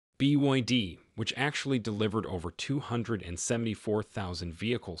BYD, which actually delivered over 274,000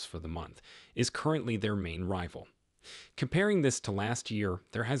 vehicles for the month, is currently their main rival. Comparing this to last year,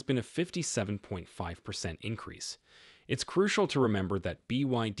 there has been a 57.5% increase. It's crucial to remember that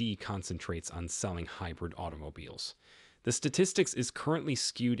BYD concentrates on selling hybrid automobiles. The statistics is currently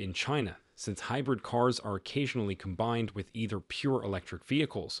skewed in China, since hybrid cars are occasionally combined with either pure electric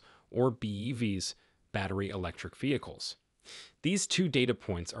vehicles or BEVs, battery electric vehicles. These two data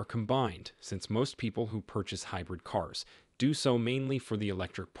points are combined since most people who purchase hybrid cars do so mainly for the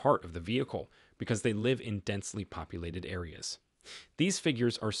electric part of the vehicle because they live in densely populated areas. These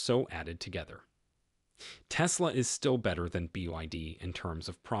figures are so added together. Tesla is still better than BYD in terms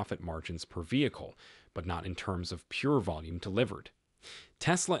of profit margins per vehicle, but not in terms of pure volume delivered.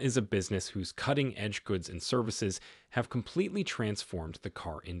 Tesla is a business whose cutting-edge goods and services have completely transformed the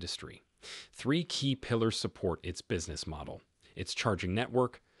car industry. Three key pillars support its business model: its charging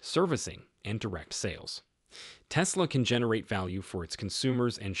network, servicing, and direct sales. Tesla can generate value for its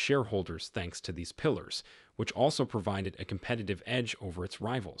consumers and shareholders thanks to these pillars, which also provided a competitive edge over its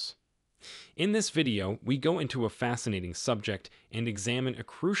rivals. In this video, we go into a fascinating subject and examine a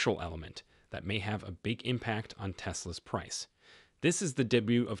crucial element that may have a big impact on Tesla's price. This is the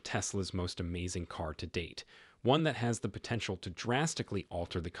debut of Tesla's most amazing car to date, one that has the potential to drastically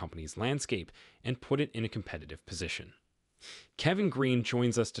alter the company's landscape and put it in a competitive position. Kevin Green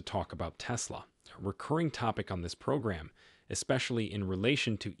joins us to talk about Tesla, a recurring topic on this program, especially in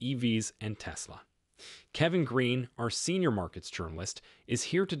relation to EVs and Tesla. Kevin Green, our senior markets journalist, is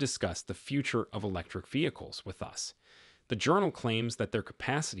here to discuss the future of electric vehicles with us. The journal claims that their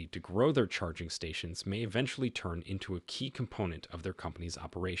capacity to grow their charging stations may eventually turn into a key component of their company's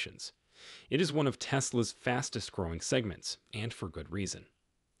operations. It is one of Tesla's fastest-growing segments, and for good reason.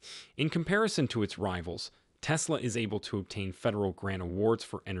 In comparison to its rivals, Tesla is able to obtain federal grant awards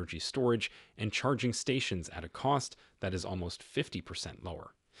for energy storage and charging stations at a cost that is almost 50%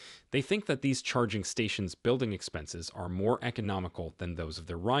 lower. They think that these charging stations' building expenses are more economical than those of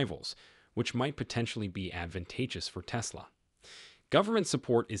their rivals, which might potentially be advantageous for Tesla. Government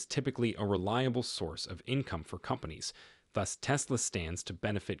support is typically a reliable source of income for companies, thus Tesla stands to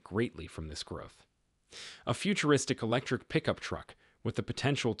benefit greatly from this growth. A futuristic electric pickup truck with the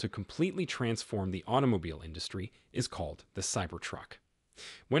potential to completely transform the automobile industry is called the Cybertruck.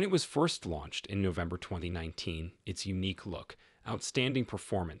 When it was first launched in November 2019, its unique look, outstanding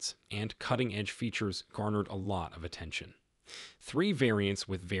performance, and cutting-edge features garnered a lot of attention. 3 variants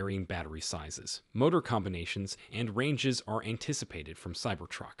with varying battery sizes, motor combinations, and ranges are anticipated from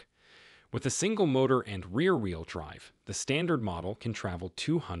Cybertruck. With a single motor and rear-wheel drive, the standard model can travel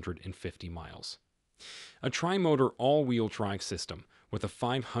 250 miles. A tri-motor all-wheel drive system with a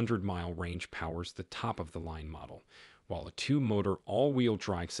 500-mile range powers the top-of-the-line model, while a 2-motor all-wheel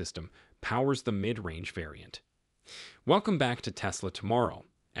drive system powers the mid-range variant. Welcome back to Tesla Tomorrow,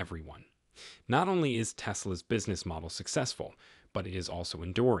 everyone. Not only is Tesla's business model successful, but it is also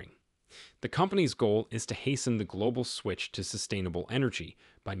enduring. The company's goal is to hasten the global switch to sustainable energy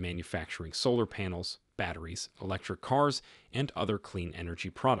by manufacturing solar panels, batteries, electric cars, and other clean energy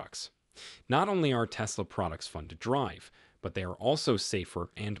products. Not only are Tesla products fun to drive, but they are also safer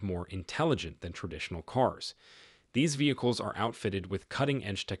and more intelligent than traditional cars. These vehicles are outfitted with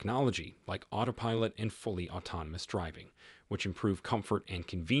cutting-edge technology like autopilot and fully autonomous driving, which improve comfort and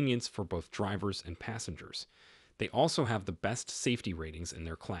convenience for both drivers and passengers. They also have the best safety ratings in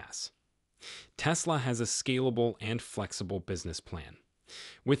their class. Tesla has a scalable and flexible business plan.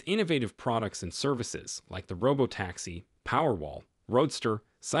 With innovative products and services like the Robotaxi, Powerwall, Roadster,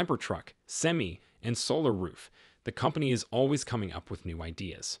 Cybertruck, Semi, and Solar Roof, the company is always coming up with new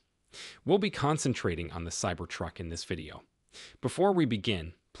ideas. We'll be concentrating on the Cybertruck in this video. Before we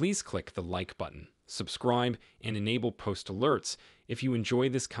begin, please click the like button, subscribe, and enable post alerts if you enjoy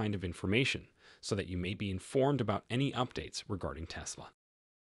this kind of information, so that you may be informed about any updates regarding Tesla.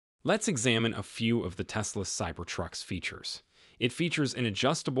 Let's examine a few of the Tesla Cybertruck's features. It features an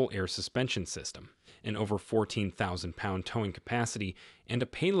adjustable air suspension system, an over 14,000-pound towing capacity, and a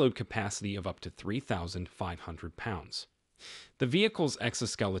payload capacity of up to 3,500 pounds. The vehicle's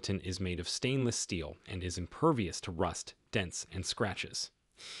exoskeleton is made of stainless steel and is impervious to rust, dents, and scratches.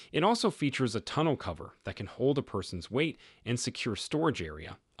 It also features a tonneau cover that can hold a person's weight and secure storage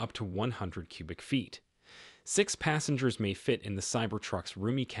area up to 100 cubic feet. 6 passengers may fit in the Cybertruck's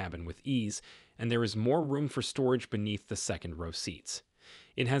roomy cabin with ease, and there is more room for storage beneath the second-row seats.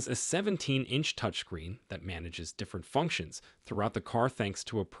 It has a 17-inch touchscreen that manages different functions throughout the car thanks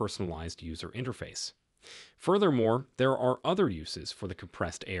to a personalized user interface. Furthermore, there are other uses for the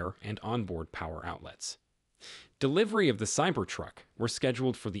compressed air and onboard power outlets. Delivery of the Cybertruck were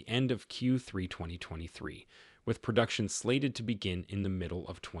scheduled for the end of Q3 2023, with production slated to begin in the middle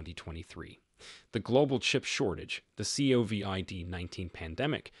of 2023. The global chip shortage, the COVID-19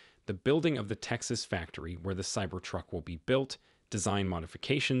 pandemic, the building of the Texas factory where the Cybertruck will be built, design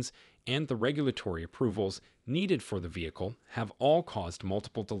modifications, and the regulatory approvals needed for the vehicle have all caused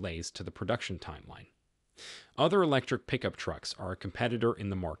multiple delays to the production timeline. Other electric pickup trucks are a competitor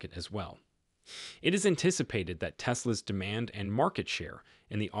in the market as well. It is anticipated that Tesla's demand and market share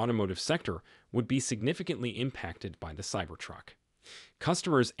in the automotive sector would be significantly impacted by the Cybertruck.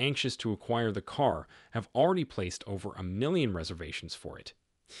 Customers anxious to acquire the car have already placed over 1 million reservations for it.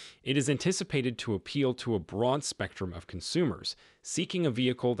 It is anticipated to appeal to a broad spectrum of consumers seeking a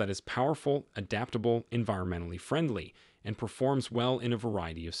vehicle that is powerful, adaptable, environmentally friendly, and performs well in a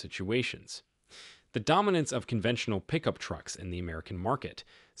variety of situations. The dominance of conventional pickup trucks in the American market,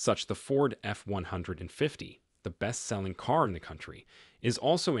 such the Ford F-150, the best-selling car in the country, is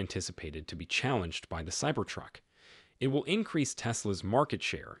also anticipated to be challenged by the Cybertruck. It will increase Tesla's market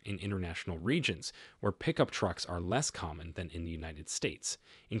share in international regions where pickup trucks are less common than in the United States,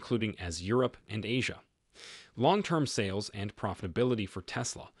 including as Europe and Asia. Long-term sales and profitability for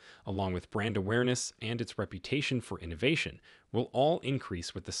Tesla, along with brand awareness and its reputation for innovation, will all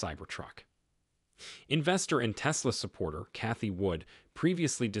increase with the Cybertruck. Investor and Tesla supporter Cathie Wood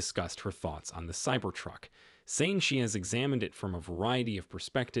previously discussed her thoughts on the Cybertruck, saying she has examined it from a variety of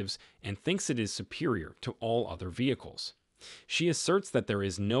perspectives and thinks it is superior to all other vehicles. She asserts that there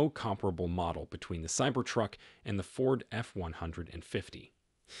is no comparable model between the Cybertruck and the Ford F-150.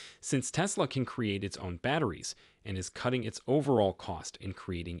 Since Tesla can create its own batteries and is cutting its overall cost in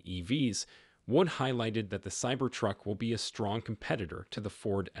creating EVs, Wood highlighted that the Cybertruck will be a strong competitor to the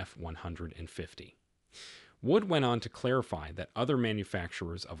Ford F-150. Wood went on to clarify that other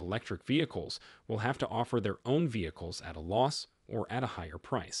manufacturers of electric vehicles will have to offer their own vehicles at a loss or at a higher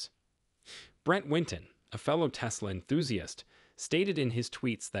price. Brent Winton, a fellow Tesla enthusiast, stated in his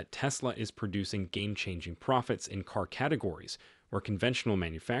tweets that Tesla is producing game-changing profits in car categories where conventional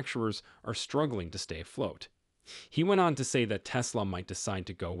manufacturers are struggling to stay afloat. He went on to say that Tesla might decide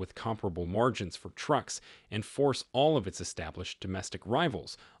to go with comparable margins for trucks and force all of its established domestic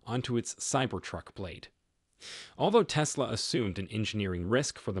rivals onto its Cybertruck blade. Although Tesla assumed an engineering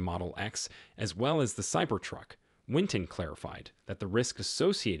risk for the Model X as well as the Cybertruck, Winton clarified that the risk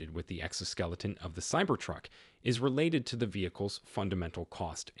associated with the exoskeleton of the Cybertruck is related to the vehicle's fundamental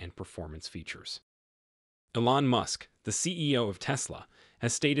cost and performance features. Elon Musk, the CEO of Tesla,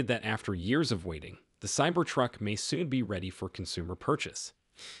 has stated that after years of waiting, the Cybertruck may soon be ready for consumer purchase.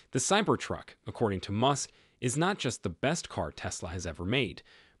 The Cybertruck, according to Musk, is not just the best car Tesla has ever made,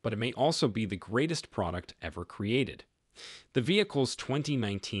 but it may also be the greatest product ever created. The vehicle's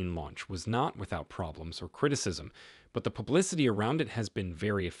 2019 launch was not without problems or criticism, but the publicity around it has been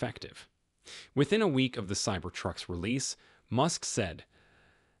very effective. Within a week of the Cybertruck's release, Musk said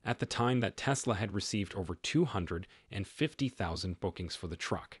at the time that Tesla had received over 250,000 bookings for the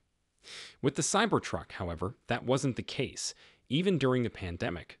truck. With the Cybertruck, however, that wasn't the case. Even during the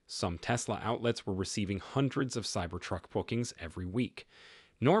pandemic, some Tesla outlets were receiving hundreds of Cybertruck bookings every week.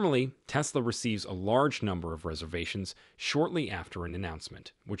 Normally, Tesla receives a large number of reservations shortly after an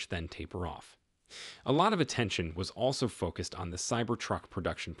announcement, which then taper off. A lot of attention was also focused on the Cybertruck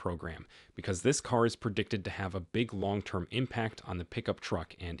production program because this car is predicted to have a big long-term impact on the pickup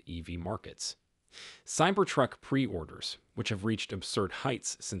truck and EV markets. Cybertruck pre-orders, which have reached absurd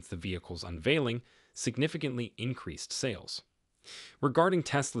heights since the vehicle's unveiling, significantly increased sales. Regarding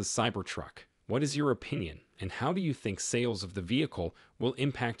Tesla's Cybertruck, what is your opinion, and how do you think sales of the vehicle will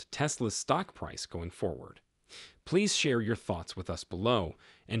impact Tesla's stock price going forward? Please share your thoughts with us below,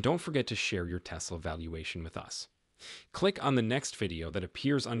 and don't forget to share your Tesla valuation with us. Click on the next video that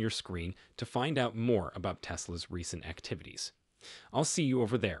appears on your screen to find out more about Tesla's recent activities. I'll see you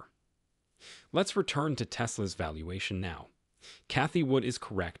over there. Let's return to Tesla's valuation now. Cathie Wood is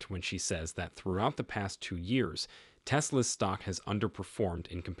correct when she says that throughout the past 2 years, Tesla's stock has underperformed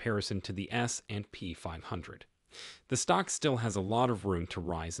in comparison to the S&P 500. The stock still has a lot of room to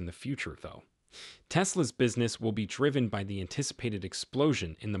rise in the future, though. Tesla's business will be driven by the anticipated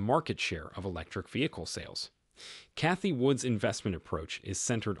explosion in the market share of electric vehicle sales. Cathie Wood's investment approach is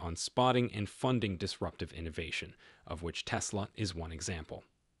centered on spotting and funding disruptive innovation, of which Tesla is one example.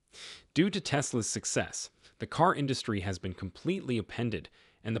 Due to Tesla's success, the car industry has been completely upended,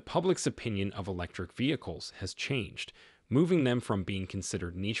 and the public's opinion of electric vehicles has changed, moving them from being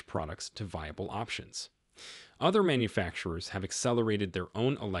considered niche products to viable options. Other manufacturers have accelerated their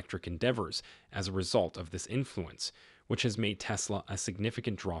own electric endeavors as a result of this influence, which has made Tesla a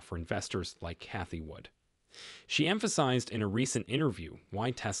significant draw for investors like Cathie Wood. She emphasized in a recent interview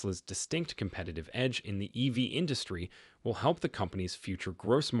why Tesla's distinct competitive edge in the EV industry will help the company's future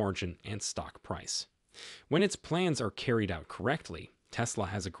gross margin and stock price. When its plans are carried out correctly, Tesla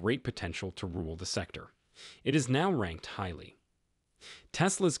has a great potential to rule the sector. It is now ranked highly.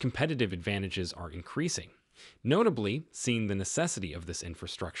 Tesla's competitive advantages are increasing. Notably, seeing the necessity of this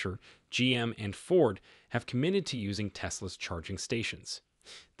infrastructure, GM and Ford have committed to using Tesla's charging stations.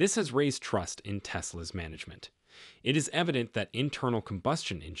 This has raised trust in Tesla's management. It is evident that internal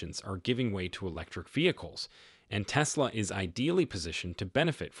combustion engines are giving way to electric vehicles, and Tesla is ideally positioned to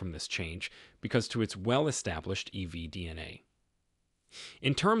benefit from this change because to its well-established EV DNA.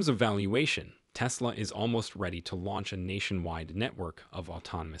 In terms of valuation, Tesla is almost ready to launch a nationwide network of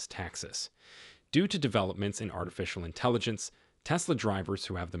autonomous taxis. Due to developments in artificial intelligence, Tesla drivers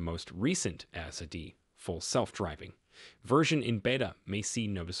who have the most recent SAD, full self-driving, version in beta may see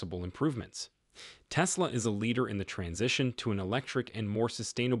noticeable improvements. Tesla is a leader in the transition to an electric and more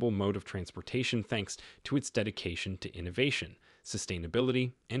sustainable mode of transportation thanks to its dedication to innovation,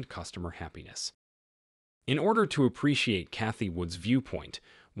 sustainability, and customer happiness. In order to appreciate Cathie Wood's viewpoint,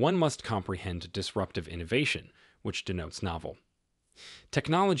 one must comprehend disruptive innovation, which denotes novel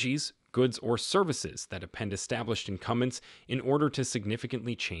technologies, goods, or services that append established incumbents in order to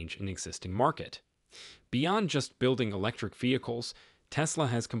significantly change an existing market. Beyond just building electric vehicles, Tesla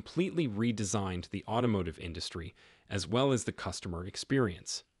has completely redesigned the automotive industry as well as the customer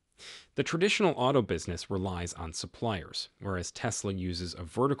experience. The traditional auto business relies on suppliers, whereas Tesla uses a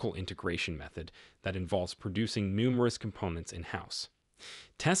vertical integration method that involves producing numerous components in-house.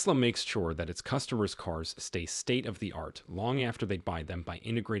 Tesla makes sure that its customers' cars stay state-of-the-art long after they buy them by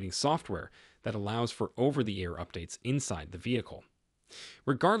integrating software that allows for over-the-air updates inside the vehicle.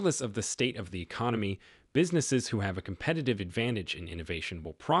 Regardless of the state of the economy, businesses who have a competitive advantage in innovation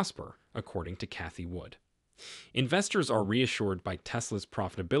will prosper, according to Cathie Wood. Investors are reassured by Tesla's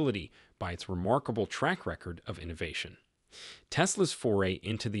profitability by its remarkable track record of innovation. Tesla's foray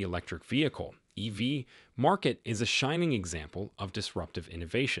into the electric vehicle (EV) market is a shining example of disruptive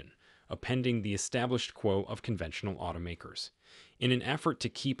innovation, upending the established quo of conventional automakers. In an effort to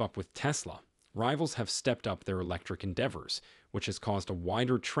keep up with Tesla, rivals have stepped up their electric endeavors, which has caused a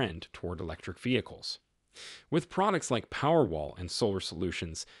wider trend toward electric vehicles. With products like Powerwall and solar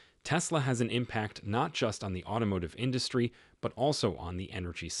solutions, Tesla has an impact not just on the automotive industry, but also on the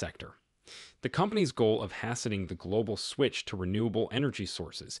energy sector. The company's goal of hastening the global switch to renewable energy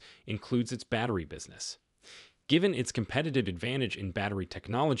sources includes its battery business. Given its competitive advantage in battery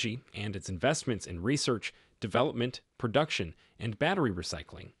technology and its investments in research, development, production, and battery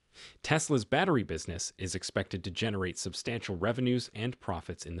recycling, Tesla's battery business is expected to generate substantial revenues and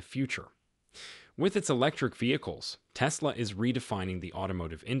profits in the future. With its electric vehicles, Tesla is redefining the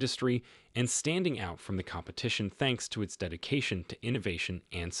automotive industry and standing out from the competition thanks to its dedication to innovation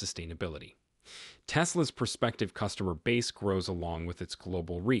and sustainability. Tesla's prospective customer base grows along with its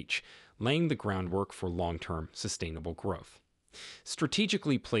global reach, laying the groundwork for long-term sustainable growth.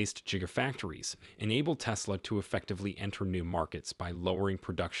 Strategically placed gigafactories enable Tesla to effectively enter new markets by lowering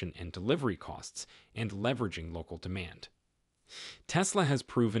production and delivery costs and leveraging local demand. Tesla has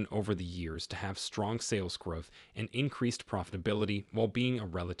proven over the years to have strong sales growth and increased profitability while being a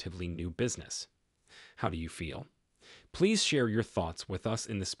relatively new business. How do you feel? Please share your thoughts with us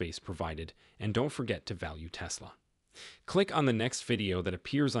in the space provided, and don't forget to value Tesla. Click on the next video that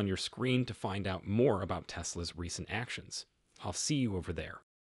appears on your screen to find out more about Tesla's recent actions. I'll see you over there.